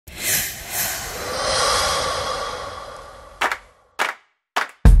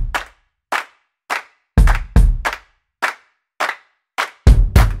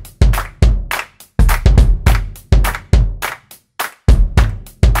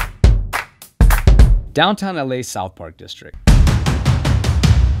Downtown LA's South Park district.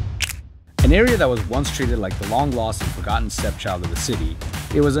 An area that was once treated like the long-lost and forgotten stepchild of the city,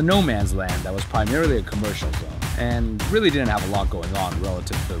 it was a no-man's land that was primarily a commercial zone and really didn't have a lot going on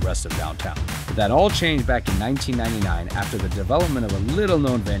relative to the rest of downtown. But that all changed back in 1999 after the development of a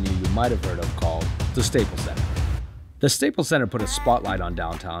little-known venue you might have heard of called the Staples Center. The Staples Center put a spotlight on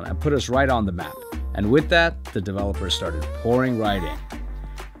downtown and put us right on the map, and with that, the developers started pouring right in.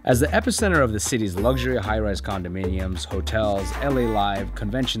 As the epicenter of the city's luxury high-rise condominiums, hotels, LA Live,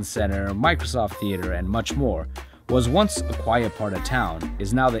 Convention Center, Microsoft Theater, and much more, was once a quiet part of town,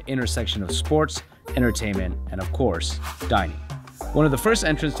 is now the intersection of sports, entertainment, and of course, dining. One of the first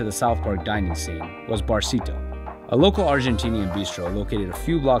entrants to the South Park dining scene was Barcito, a local Argentinian bistro located a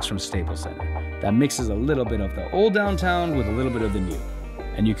few blocks from Staples Center that mixes a little bit of the old downtown with a little bit of the new.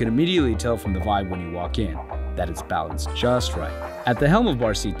 And you can immediately tell from the vibe when you walk in that it's balanced just right. At the helm of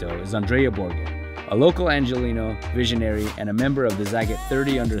Barcito is Andrea Borgen, a local Angelino, visionary, and a member of the Zagat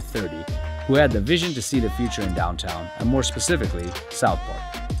 30 Under 30, who had the vision to see the future in downtown, and more specifically, South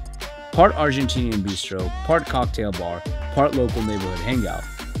Park. Part Argentinian bistro, part cocktail bar, part local neighborhood hangout,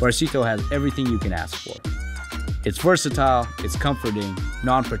 Barcito has everything you can ask for. It's versatile, it's comforting,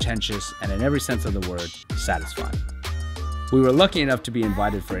 non-pretentious, and in every sense of the word, satisfying. We were lucky enough to be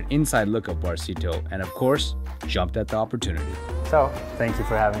invited for an inside look of Barcito, and of course, jumped at the opportunity. So, thank you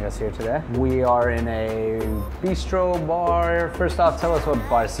for having us here today. We are in a bistro bar. First off, tell us what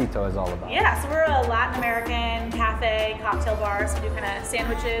Barcito is all about. Yeah, so we're a Latin American cafe, cocktail bar, so we do kind of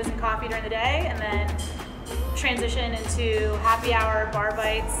sandwiches and coffee during the day, and then transition into happy hour, bar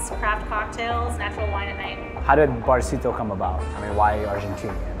bites, craft cocktails, natural wine at night. How did Barcito come about? I mean, why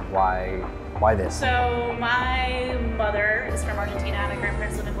Argentinian? Why this? So my mother is from Argentina. My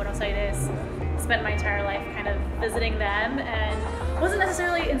grandparents live in Buenos Aires. Spent my entire life kind of visiting them and wasn't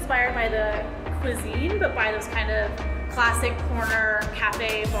necessarily inspired by the cuisine, but by those kind of classic corner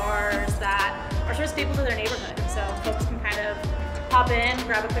cafe bars that are sort of staples of their neighborhood. So folks can kind of hop in,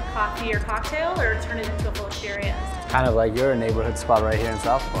 grab a quick coffee or cocktail, or turn it into a full experience. Kind of like your neighborhood spot right here in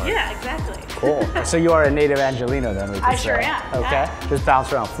South Park. Yeah, exactly. Cool. So you are a native Angelino then? I sure am. Okay. Yeah. Just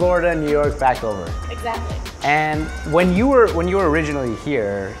bounce around Florida, New York, back over. Exactly. And when you were originally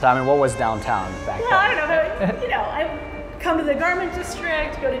here, I mean, what was downtown back then? Well, I don't know. But, I come to the garment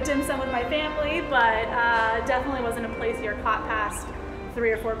district, go to dim sum with my family, but definitely wasn't a place you're caught past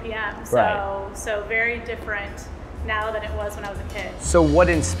 3 or 4 p.m. So, right. So very different now than it was when I was a kid. So what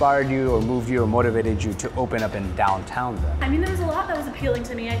inspired you or moved you or motivated you to open up in downtown then? I mean, there was a lot that was appealing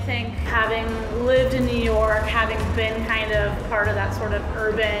to me, I think. Having lived in New York, having been kind of part of that sort of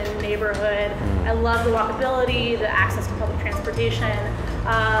urban neighborhood, I love the walkability, the access to public transportation.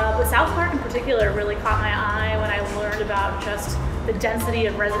 But South Park in particular really caught my eye when I learned about just the density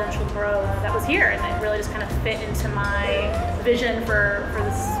of residential growth that was here, and it really just kind of fit into my vision for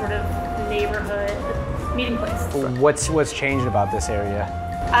this sort of neighborhood meeting place. What's changed about this area?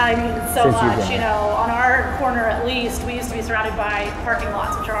 I mean, so much. You know, on our corner at least, we used to be surrounded by parking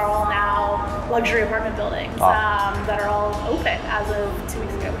lots, which are all now luxury apartment buildings that are all open as of 2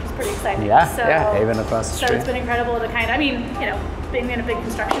 weeks ago, which is pretty exciting. Yeah, even across the street. So it's been incredible to kind of, I mean, you know, being in a big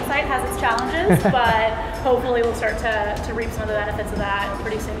construction site has its challenges, but hopefully we'll start to reap some of the benefits of that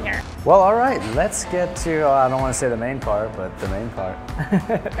pretty soon here. Well, all right, let's get to, I don't want to say the main part, but the main part.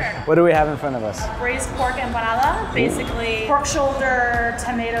 What do we have in front of us? Braised pork empanada, basically pork shoulder,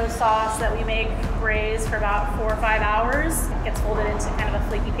 tomato sauce that we make braised for about 4 or 5 hours. It gets folded into kind of a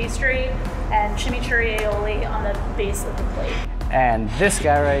flaky pastry, and chimichurri aioli on the base of the plate. And this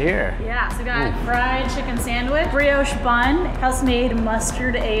guy right here. Yeah, so we got fried chicken sandwich, brioche bun, house-made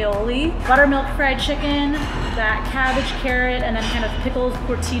mustard aioli, buttermilk fried chicken, that cabbage, carrot, and then kind of pickled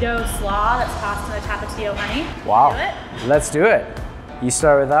curtido slaw that's tossed in the tapatio honey. Wow. Do it? Let's do it. You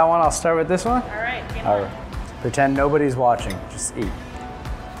start with that one, I'll start with this one. All right, game All on. right. Pretend nobody's watching, just eat.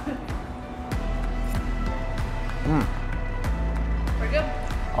 Pretty good.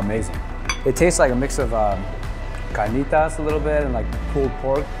 Amazing. It tastes like a mix of carnitas a little bit and like pulled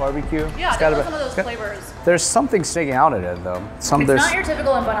pork barbecue. Yeah, some of those flavors. There's something sticking out of it though. It's not your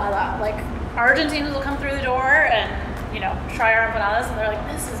typical empanada. Like Argentinians will come through the door and, you know, try our empanadas and they're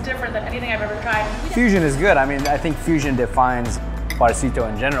like, this is different than anything I've ever tried. Fusion is good. I mean, I think fusion defines Barcito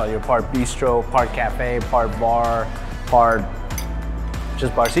in general. You're part bistro, part cafe, part bar, part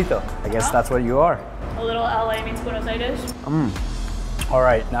just Barcito. I guess that's what you are. A little LA meets Buenos Aires. All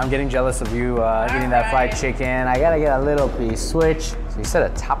right, now I'm getting jealous of you eating that fried chicken. I gotta get a little piece. Switch. So you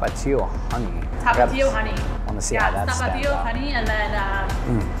said a tapatio honey. Tapatio honey. I want to see how that stands tapatio out. honey, and then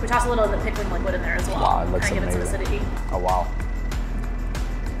we toss a little of the pickling liquid in there as well. Wow, it looks kind of give it some amazing. acidity. Oh wow.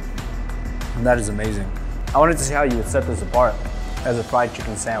 That is amazing. I wanted to see how you would set this apart as a fried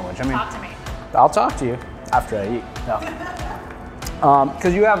chicken sandwich. I mean, Talk to me. I'll talk to you after I eat. No.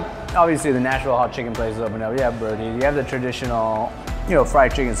 Because you have, obviously, the Nashville hot chicken places open up. You have Brody. You have the traditional, you know,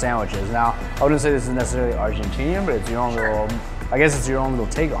 fried chicken sandwiches. Now, I wouldn't say this is necessarily Argentinian, but it's your own little, I guess it's your own little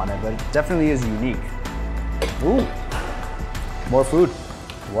take on it, but it definitely is unique. Ooh, more food.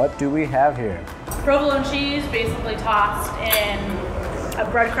 What do we have here? Provolone cheese, basically tossed in a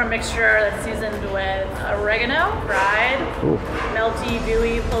breadcrumb mixture that's seasoned with oregano, fried, melty,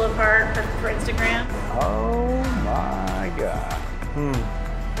 gooey, pull apart, perfect for Instagram. Oh my God.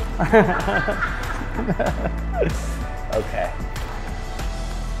 Okay.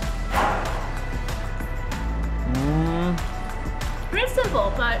 Pretty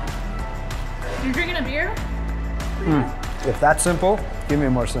simple, but if you're drinking a beer, If that's simple, give me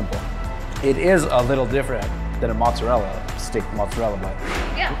more simple. It is a little different than a mozzarella, stick mozzarella, but.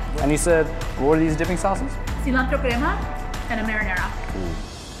 yeah. And you said, what are these dipping sauces? Cilantro crema and a marinara. Ooh,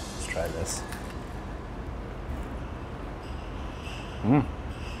 let's try this.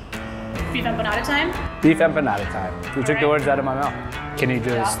 Beef empanada time. Beef empanada time. You took the words out of my mouth. Can you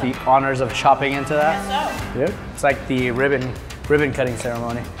do us the honors of chopping into that? Yes, so. Yeah. It's like the ribbon cutting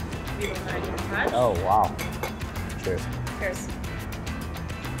ceremony. Oh, wow. Cheers. Cheers.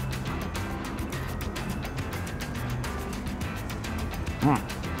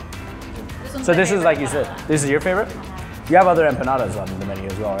 So this is, like you said, this is your favorite? You have other empanadas on the menu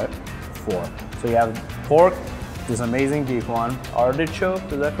as well, right? 4. So you have pork, this amazing beef one, artichoke,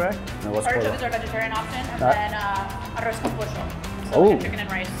 is that correct? No, what's Artichoke is our vegetarian option, and then arroz con pollo. So like chicken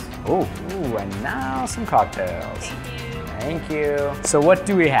and rice. Oh, and now some cocktails. Thank you. Thank you. So what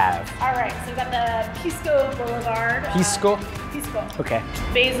do we have? All right, so we've got the Pisco Boulevard. Pisco? Pisco. Okay.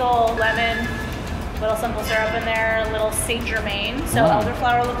 Basil, lemon, little simple syrup in there, a little Saint Germain, so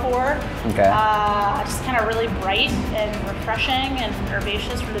elderflower liqueur. Okay. Just kind of really bright and refreshing and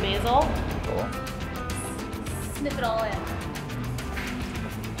herbaceous from the basil. Cool. Sniff it all in.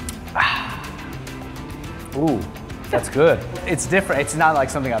 Ooh, that's good. It's different. It's not like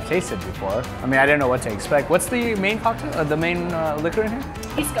something I've tasted before. I mean, I didn't know what to expect. What's the main cocktail? The main liquor in here?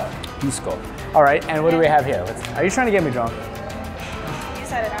 Pisco. Pisco. All right, and what do we have here? Are you trying to get me drunk? You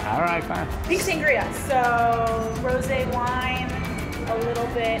said it. All right, fine. Pink sangria. So rosé wine, a little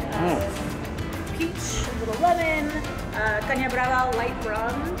bit of peach, a little lemon, caña brava light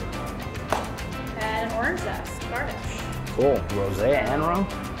rum, and orange zest garnish. Cool. Rosé and rum?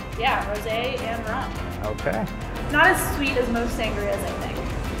 Yeah, rosé and rum. Okay. Not as sweet as most sangrias, I think.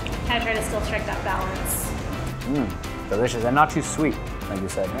 Kind of try to still strike that balance. Delicious and not too sweet, like you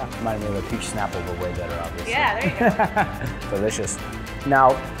said. Yeah, reminded me of a peach snapple, but way better, obviously. Yeah, there you go. Delicious.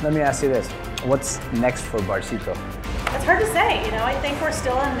 Now, let me ask you this. What's next for Barcito? It's hard to say, you know, I think we're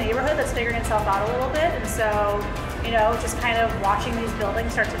still in a neighborhood that's figuring itself out a little bit, and so, you know, just kind of watching these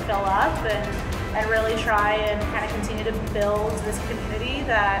buildings start to fill up and really try and kind of continue to build this community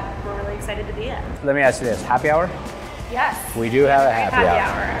that we're really excited to be in. Let me ask you this, happy hour? Yes. We do have a happy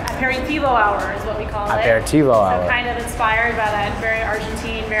hour. Aperitivo hour is what we call it. Aperitivo hour. So kind of inspired by that very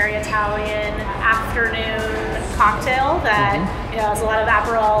Argentine, very Italian afternoon cocktail that, you know, has a lot of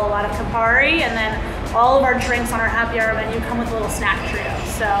Aperol, a lot of Campari, and then all of our drinks on our happy hour menu come with a little snack trio.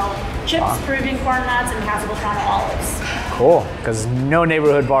 So chips, Peruvian corn nuts, and Casa Beltrano olives. Cool, because no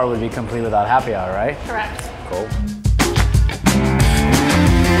neighborhood bar would be complete without happy hour, right? Correct. Cool.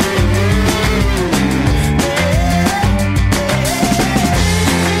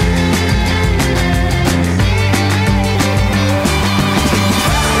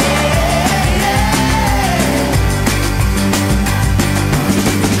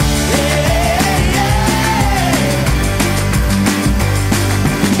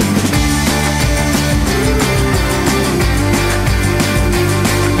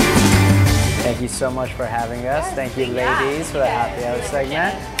 Thank you so much for having us. Yes, Thank you, yeah, ladies, for the happy hour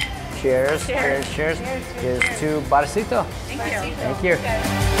segment. Cheers, cheers, cheers. Cheers to Barcito. Thank you. Thank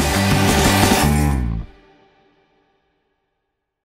you.